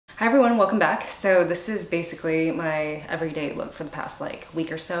Hi everyone, welcome back. So this is basically my everyday look for the past like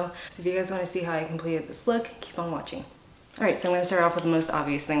week or so. So if you guys want to see how I completed this look, keep on watching. Alright, so I'm going to start off with the most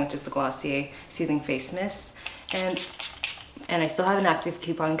obvious thing, which is the Glossier Soothing Face Mist. And I still have an active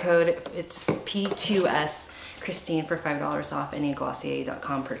coupon code. It's P2S Christine for $5 off any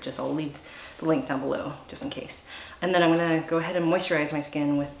Glossier.com purchase. I'll leave the link down below just in case. And then I'm gonna go ahead and moisturize my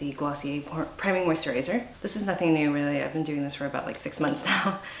skin with the Glossier Priming Moisturizer. This is nothing new really. I've been doing this for about like 6 months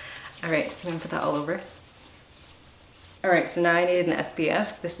now. Alright, so I'm gonna put that all over. Alright, so now I need an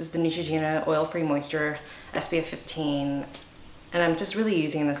SPF. This is the Neutrogena Oil-Free Moisture SPF 15. And I'm just really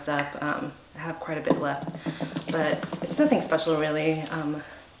using this up. I have quite a bit left, but it's nothing special really.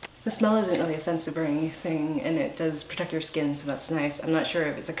 The smell isn't really offensive or anything, and it does protect your skin, so that's nice. I'm not sure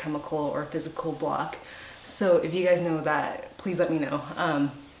if it's a chemical or physical block. So if you guys know that, please let me know.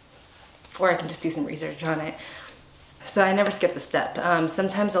 Or I can just do some research on it. So I never skip the step.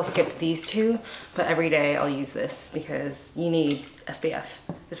 Sometimes I'll skip these two, but every day I'll use this because you need SPF,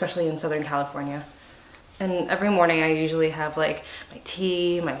 especially in Southern California. And every morning I usually have like my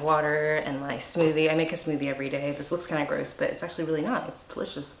tea, my water, and my smoothie. I make a smoothie every day. This looks kind of gross, but it's actually really not. It's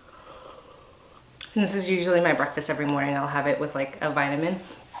delicious. And this is usually my breakfast every morning. I'll have it with like a vitamin.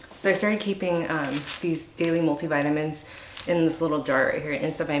 So I started keeping these daily multivitamins in this little jar right here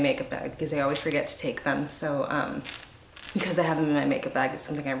inside my makeup bag because I always forget to take them. So because I have them in my makeup bag, it's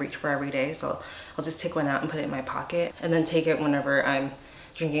something I reach for every day. So I'll just take one out and put it in my pocket and then take it whenever I'm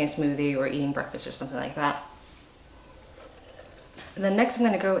drinking a smoothie or eating breakfast or something like that. And then next I'm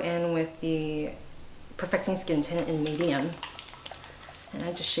going to go in with the Perfecting Skin Tint in medium. And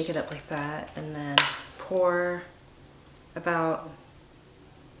I just shake it up like that and then pour about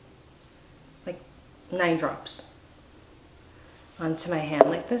like 9 drops onto my hand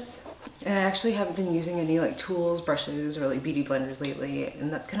like this. And I actually haven't been using any like tools, brushes, or like beauty blenders lately,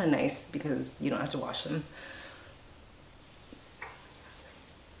 and that's kind of nice because you don't have to wash them.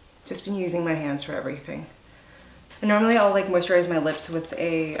 Just been using my hands for everything. And normally I'll like moisturize my lips with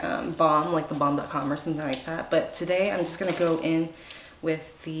a balm, like the balm.com or something like that, but today I'm just gonna go in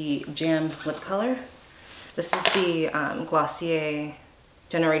with the Jam lip color. This is the Glossier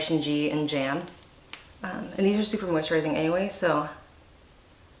Generation G in Jam. And these are super moisturizing anyway, so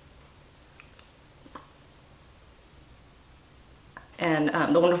and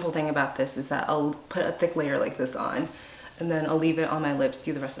the wonderful thing about this is that I'll put a thick layer like this on and then I'll leave it on my lips,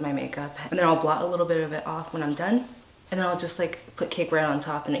 do the rest of my makeup, and then I'll blot a little bit of it off when I'm done. And then I'll just like put Cake Red on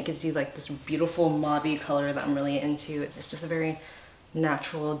top and it gives you like this beautiful mauvey color that I'm really into. It's just a very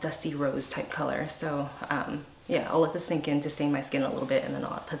natural dusty rose type color. So yeah, I'll let this sink in to stain my skin a little bit and then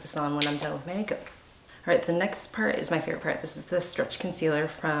I'll put this on when I'm done with my makeup. Alright, the next part is my favorite part. This is the Stretch Concealer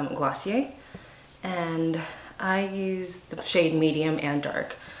from Glossier. And I use the shade medium and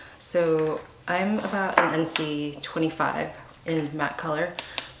dark. So I'm about an NC 25 in matte color.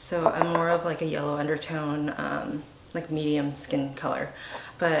 So I'm more of like a yellow undertone, like medium skin color.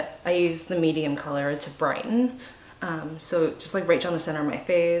 But I use the medium color to brighten. So just like right down the center of my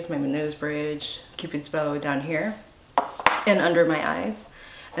face, my nose bridge, Cupid's bow down here, and under my eyes.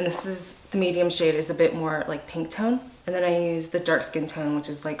 And this is, the medium shade is a bit more like pink tone. And then I use the dark skin tone, which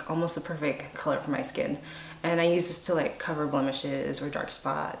is like almost the perfect color for my skin. And I use this to like cover blemishes or dark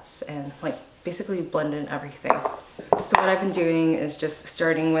spots and like basically blend in everything. So what I've been doing is just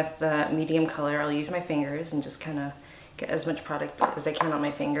starting with the medium color. I'll use my fingers and just kind of get as much product as I can on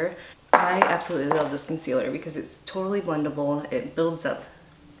my finger. I absolutely love this concealer because it's totally blendable. It builds up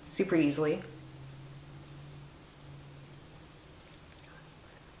super easily.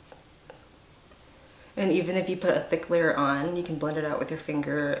 And even if you put a thick layer on, you can blend it out with your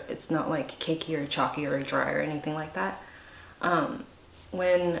finger. It's not like cakey or chalky or dry or anything like that.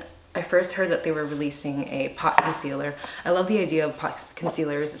 When I first heard that they were releasing a pot concealer, I love the idea of pot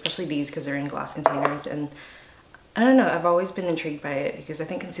concealers, especially these because they're in glass containers. And I don't know, I've always been intrigued by it because I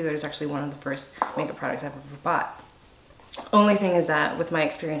think concealer is actually one of the first makeup products I've ever bought. Only thing is that with my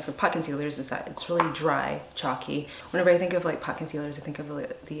experience with pot concealers is that it's really dry, chalky. Whenever I think of like pot concealers, I think of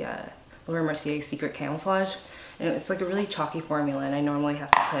the Laura Mercier Secret Camouflage, and it's like a really chalky formula, and I normally have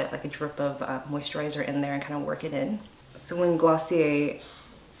to put like a drip of moisturizer in there and kind of work it in. So when Glossier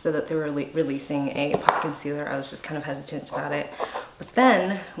said that they were releasing a pot concealer, I was just kind of hesitant about it. But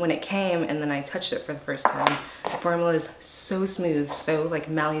then when it came and then I touched it for the first time, the formula is so smooth, so like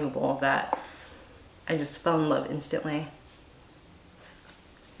malleable that I just fell in love instantly.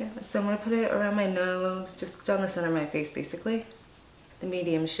 Yeah, so I'm gonna put it around my nose, just down the center of my face basically. The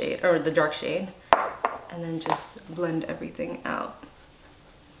medium shade, or the dark shade, and then just blend everything out.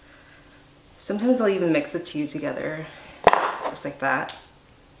 Sometimes I'll even mix the two together, just like that.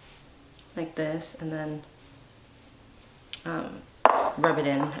 like this, and then rub it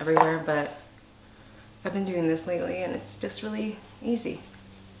in everywhere. But I've been doing this lately and it's just really easy,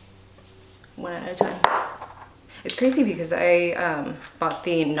 one at a time. It's crazy because I bought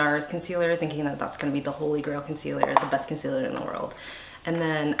the NARS concealer thinking that that's going to be the holy grail concealer, the best concealer in the world. And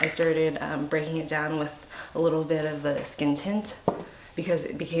then I started breaking it down with a little bit of the skin tint because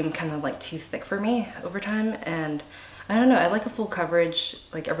it became kind of like too thick for me over time. And I don't know, I like a full coverage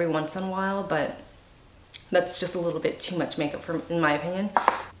like every once in a while, but that's just a little bit too much makeup in my opinion.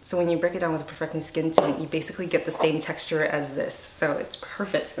 So when you break it down with a Perfecting Skin Tint, you basically get the same texture as this. So it's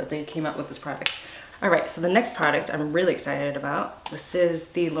perfect that they came out with this product. All right, so the next product I'm really excited about. This is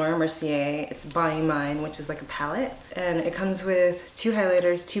the Laura Mercier, it's By Mine, which is like a palette. And it comes with 2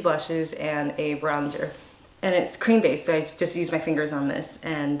 highlighters, 2 blushes, and a bronzer. And it's cream based, so I just use my fingers on this,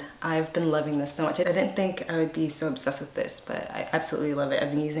 and I've been loving this so much. I didn't think I would be so obsessed with this, but I absolutely love it.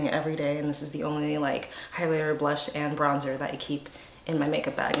 I've been using it every day, and this is the only like highlighter, blush, and bronzer that I keep in my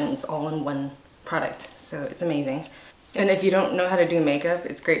makeup bag, and it's all in one product, so it's amazing. And if you don't know how to do makeup,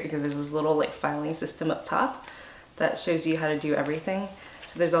 it's great because there's this little like filing system up top that shows you how to do everything.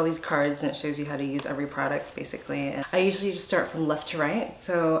 So there's all these cards and it shows you how to use every product basically. And I usually just start from left to right.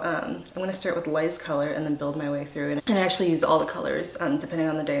 So I'm gonna start with the lightest color and then build my way through. And I actually use all the colors depending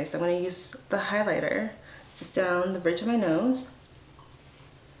on the day. So I'm gonna use the highlighter just down the bridge of my nose.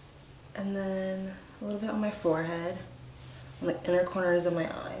 And then a little bit on my forehead, on the inner corners of my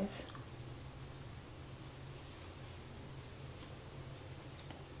eyes.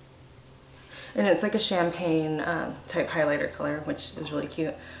 And it's like a champagne type highlighter color, which is really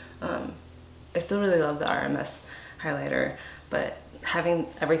cute. I still really love the RMS highlighter, but having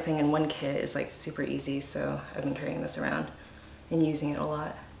everything in one kit is like super easy, so I've been carrying this around and using it a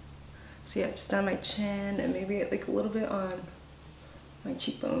lot. So yeah, just down my chin and maybe like a little bit on my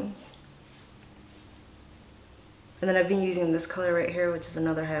cheekbones. And then I've been using this color right here, which is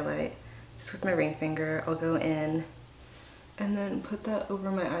another highlight. Just with my ring finger, I'll go in and then put that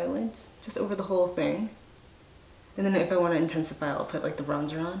over my eyelids, just over the whole thing. And then if I want to intensify, I'll put like the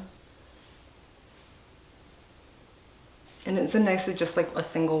bronzer on. And it's a nice of just like a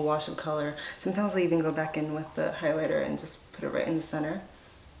single wash of color. Sometimes I'll even go back in with the highlighter and just put it right in the center.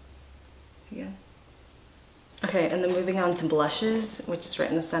 Again. Okay, and then moving on to blushes, which is right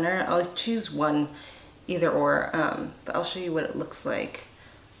in the center. I'll choose one, either or, but I'll show you what it looks like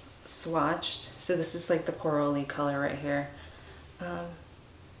swatched. So this is like the corally color right here.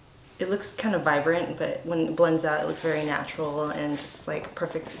 It looks kind of vibrant, but when it blends out, it looks very natural and just like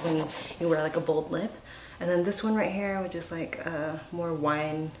perfect when you wear like a bold lip. And then this one right here, which is like a more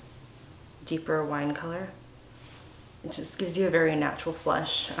wine, deeper wine color. It just gives you a very natural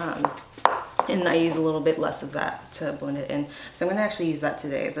flush. And I use a little bit less of that to blend it in. So I'm gonna actually use that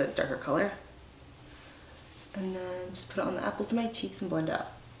today, the darker color. And then just put it on the apples of my cheeks and blend out.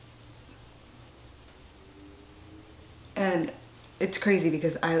 And it's crazy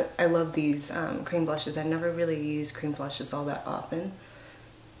because I love these cream blushes. I never really use cream blushes all that often,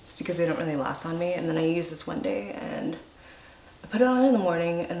 just because they don't really last on me. And then I used this one day and I put it on in the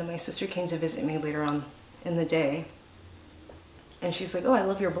morning, and then my sister came to visit me later on in the day. And she's like, "Oh, I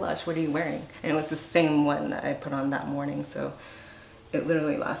love your blush. What are you wearing?" And it was the same one that I put on that morning. So it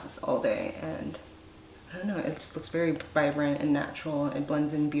literally lasts all day. And I don't know, it just looks very vibrant and natural. It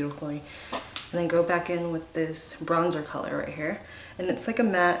blends in beautifully. And then go back in with this bronzer color right here. And it's like a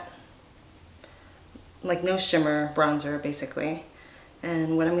matte, like no shimmer bronzer basically.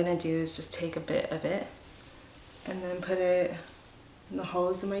 And what I'm gonna do is just take a bit of it and then put it in the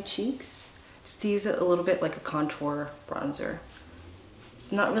hollows of my cheeks, just to use it a little bit like a contour bronzer.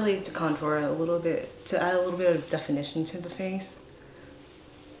 It's not really to contour, a little bit, to add a little bit of definition to the face.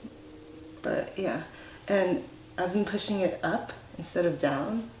 But yeah, and I've been pushing it up instead of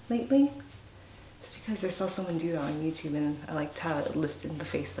down lately, just because I saw someone do that on YouTube and I liked how it lifted the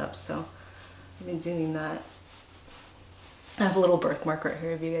face up, so I've been doing that. I have a little birthmark right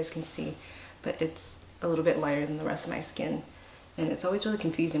here if you guys can see, but it's a little bit lighter than the rest of my skin. And it's always really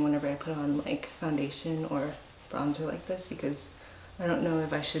confusing whenever I put on like foundation or bronzer like this, because I don't know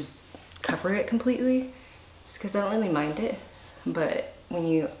if I should cover it completely, just because I don't really mind it, but when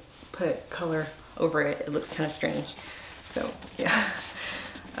you put color over it, it looks kind of strange. So yeah.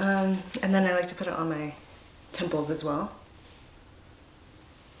 And then I like to put it on my temples as well.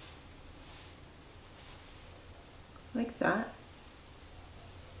 Like that.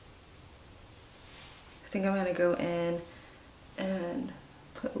 I think I'm gonna go in and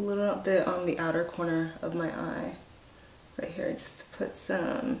put a little bit on the outer corner of my eye right here, just to put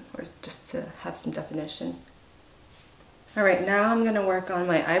some, or just to have some definition. All right, now I'm gonna work on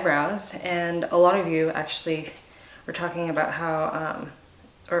my eyebrows, and a lot of you actually were talking about how,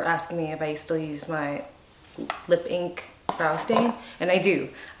 or asking me if I still use my lip ink brow stain, and I do.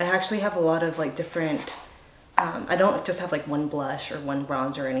 I actually have a lot of like different, I don't just have like one blush or one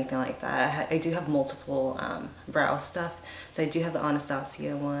bronzer or anything like that. I do have multiple brow stuff. So I do have the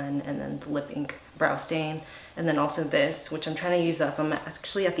Anastasia one, and then the lip ink brow stain, and then also this, which I'm trying to use up. I'm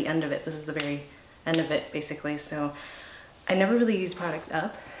actually at the end of it. This is the very end of it, basically. So I never really use products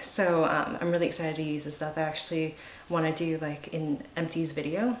up, so I'm really excited to use this up. I actually want to do like an empties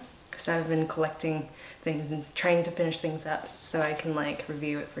video, because I've been collecting things and trying to finish things up so I can like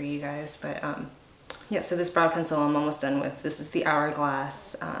review it for you guys. But yeah, so this brow pencil I'm almost done with. This is the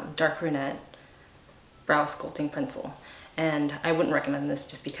Hourglass Dark Brunette Brow Sculpting Pencil, and I wouldn't recommend this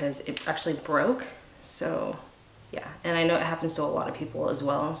just because it actually broke. So yeah, and I know it happens to a lot of people as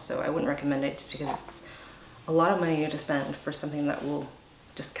well, so I wouldn't recommend it just because it's a lot of money to spend for something that will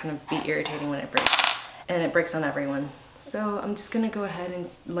just kind of be irritating when it breaks, and it breaks on everyone. So I'm just gonna go ahead and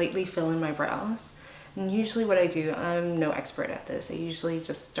lightly fill in my brows. And usually what I do, I'm no expert at this, I usually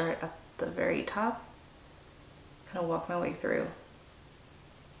just start at the very top, kind of walk my way through.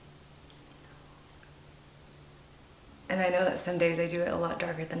 And I know that some days I do it a lot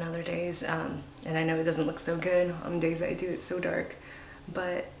darker than other days, and I know it doesn't look so good on days I do it so dark,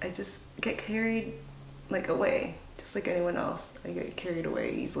 but I just get carried like away, just like anyone else. I get carried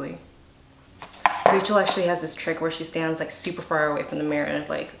away easily. Rachel actually has this trick where she stands like super far away from the mirror,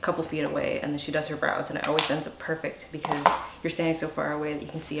 like a couple feet away, and then she does her brows, and it always ends up perfect because you're standing so far away that you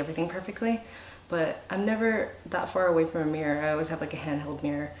can see everything perfectly. But I'm never that far away from a mirror. I always have like a handheld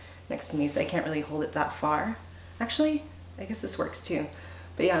mirror next to me, so I can't really hold it that far. Actually, I guess this works too.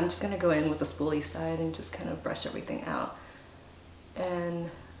 But yeah, I'm just gonna go in with the spoolie side and just kind of brush everything out. And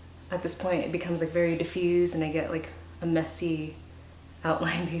at this point it becomes like very diffused, and I get like a messy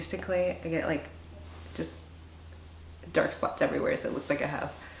outline basically. I get like just dark spots everywhere, so it looks like I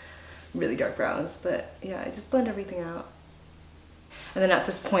have really dark brows. But yeah, I just blend everything out. And then at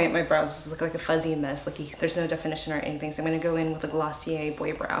this point my brows just look like a fuzzy mess, like there's no definition or anything, so I'm gonna go in with a Glossier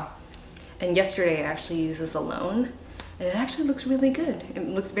Boy Brow. And yesterday I actually used this alone, and it actually looks really good. It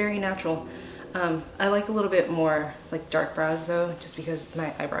looks very natural. I like a little bit more like dark brows though, just because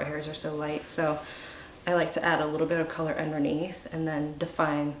my eyebrow hairs are so light, so I like to add a little bit of color underneath and then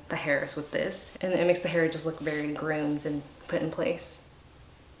define the hairs with this, and it makes the hair just look very groomed and put in place.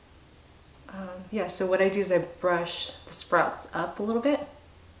 Yeah, so what I do is I brush the sprouts up a little bit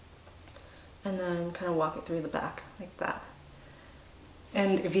and then kind of walk it through the back like that.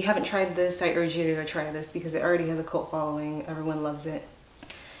 And if you haven't tried this, I urge you to go try this because it already has a cult following. Everyone loves it.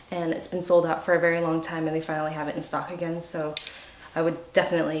 And it's been sold out for a very long time, and they finally have it in stock again. So I would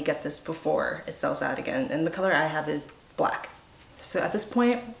definitely get this before it sells out again. And the color I have is black. So at this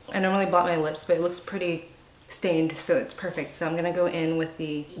point, I normally blot my lips, but it looks pretty stained, so it's perfect. So I'm gonna go in with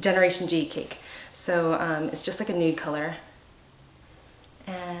the Generation G cake. So it's just like a nude color.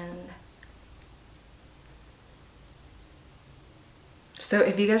 And so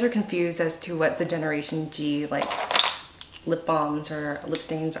if you guys are confused as to what the Generation G like lip balms or lip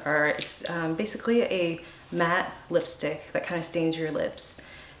stains are, it's basically a matte lipstick that kind of stains your lips,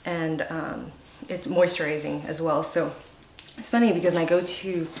 and it's moisturizing as well. So it's funny because my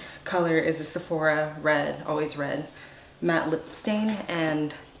go-to color is the Sephora red, always red, matte lip stain,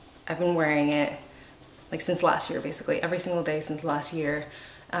 and I've been wearing it like since last year, basically every single day since last year.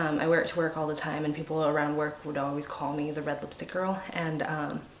 I wear it to work all the time, and people around work would always call me the red lipstick girl.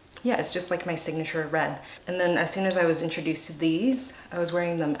 And yeah, it's just like my signature red. And then as soon as I was introduced to these, I was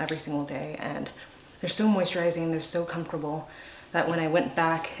wearing them every single day, and they're so moisturizing, they're so comfortable that when I went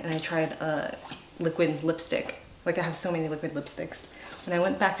back and I tried a liquid lipstick, like I have so many liquid lipsticks, when I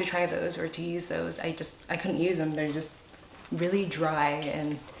went back to try those or to use those, I couldn't use them. They're just really dry,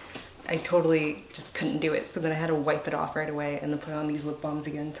 and I totally just couldn't do it. So then I had to wipe it off right away and then put on these lip balms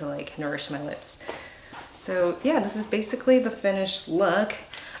again to like nourish my lips. So yeah, this is basically the finished look.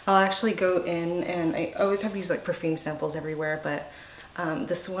 I'll actually go in, and I always have these like perfume samples everywhere, but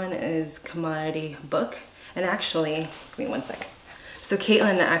this one is Commodity Book. And actually, give me one sec. So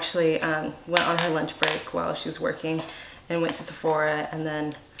Caitlin actually went on her lunch break while she was working and went to Sephora and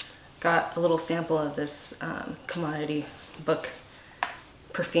then got a little sample of this Commodity Book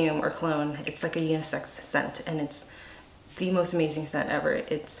perfume or cologne. It's like a unisex scent, and it's the most amazing scent ever.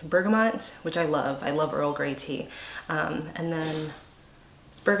 It's bergamot, which I love. I love Earl Grey tea. And then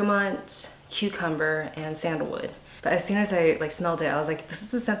it's bergamot, cucumber, and sandalwood. But as soon as I like smelled it, I was like, this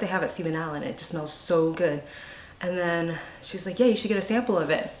is the scent they have at Stephen Allen. It just smells so good. And then she's like, yeah, you should get a sample of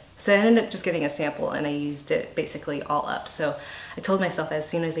it. So I ended up just getting a sample and I used it basically all up. So I told myself as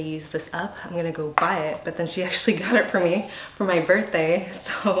soon as I use this up, I'm gonna go buy it, but then she actually got it for me for my birthday.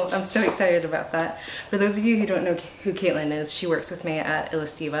 So I'm so excited about that. For those of you who don't know who Caitlin is, she works with me at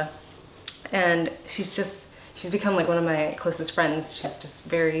Illustiva, and she's become like one of my closest friends. She's just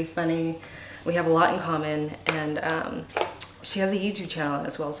very funny. We have a lot in common, and she has a YouTube channel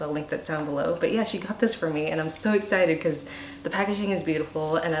as well, so I'll link that down below. But yeah, she got this for me and I'm so excited because the packaging is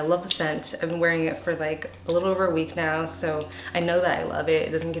beautiful and I love the scent. I've been wearing it for like a little over a week now, so I know that I love it.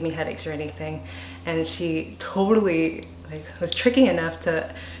 It doesn't give me headaches or anything. And she totally like was tricky enough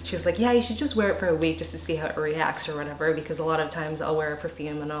to, she was like, yeah, you should just wear it for a week just to see how it reacts or whatever, because a lot of times I'll wear a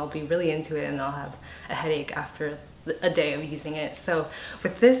perfume and I'll be really into it and I'll have a headache after a day of using it. So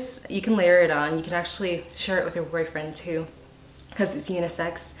with this, you can layer it on. You can actually share it with your boyfriend too, because it's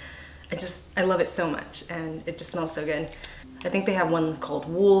unisex. I love it so much and it just smells so good. I think they have one called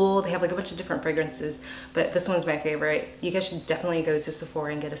Wool. They have like a bunch of different fragrances, but this one's my favorite. You guys should definitely go to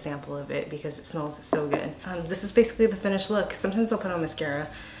Sephora and get a sample of it because it smells so good. This is basically the finished look. Sometimes I'll put on mascara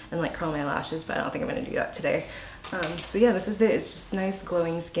and like curl my lashes, but I don't think I'm gonna do that today. So yeah, this is it. It's just nice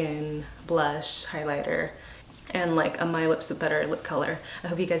glowing skin, blush, highlighter, and like a My Lips With Better lip color. I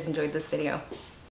hope you guys enjoyed this video.